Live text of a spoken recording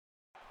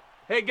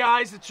Hey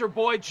guys, it's your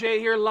boy Jay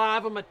here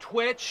live on my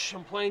Twitch.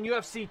 I'm playing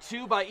UFC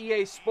 2 by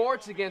EA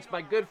Sports against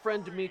my good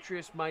friend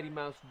Demetrious Mighty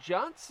Mouse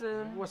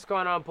Johnson. What's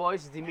going on,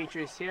 boys? It's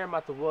Demetrious here. I'm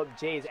about to whoop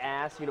Jay's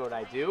ass. You know what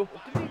I do.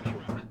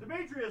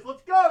 Demetrious,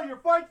 let's go! Your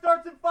fight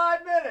starts in 5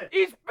 minutes!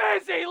 He's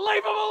busy!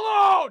 Leave him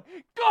alone!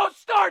 Go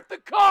start the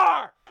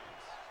car!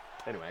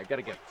 Anyway, I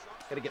gotta get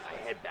my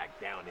head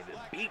back down into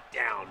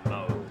beatdown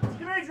mode.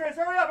 Demetrious,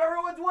 hurry up!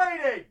 Everyone's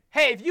waiting!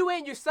 Hey, if you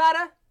ain't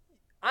USADA,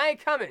 I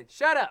ain't coming.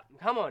 Shut up.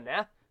 Come on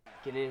now.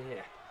 Get in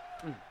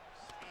here.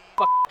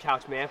 Fuck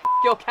couch, man. F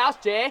your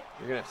couch, Jay.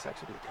 You're gonna have sex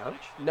with your couch?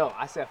 No,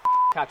 I said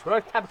couch.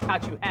 Whatever type of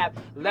couch you have,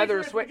 leather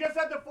or Demetrious, suede. we just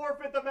have to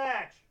forfeit the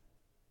match!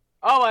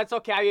 Oh, it's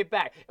okay. I'll get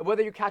back. And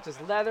whether your couch is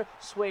leather,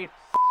 suede,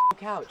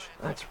 couch.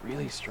 That's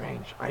really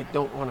strange. I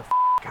don't want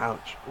a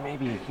couch.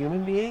 Maybe a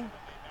human being?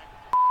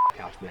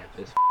 Couch, man.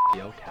 This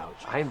your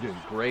couch. I am doing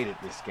great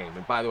at this game.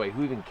 And by the way,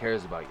 who even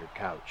cares about your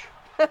couch?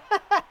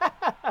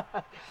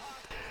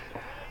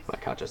 My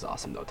couch is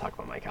awesome, though. Talk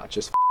about my couch.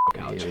 Just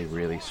couch. Really,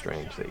 really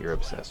strange that you're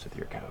obsessed with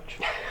your couch.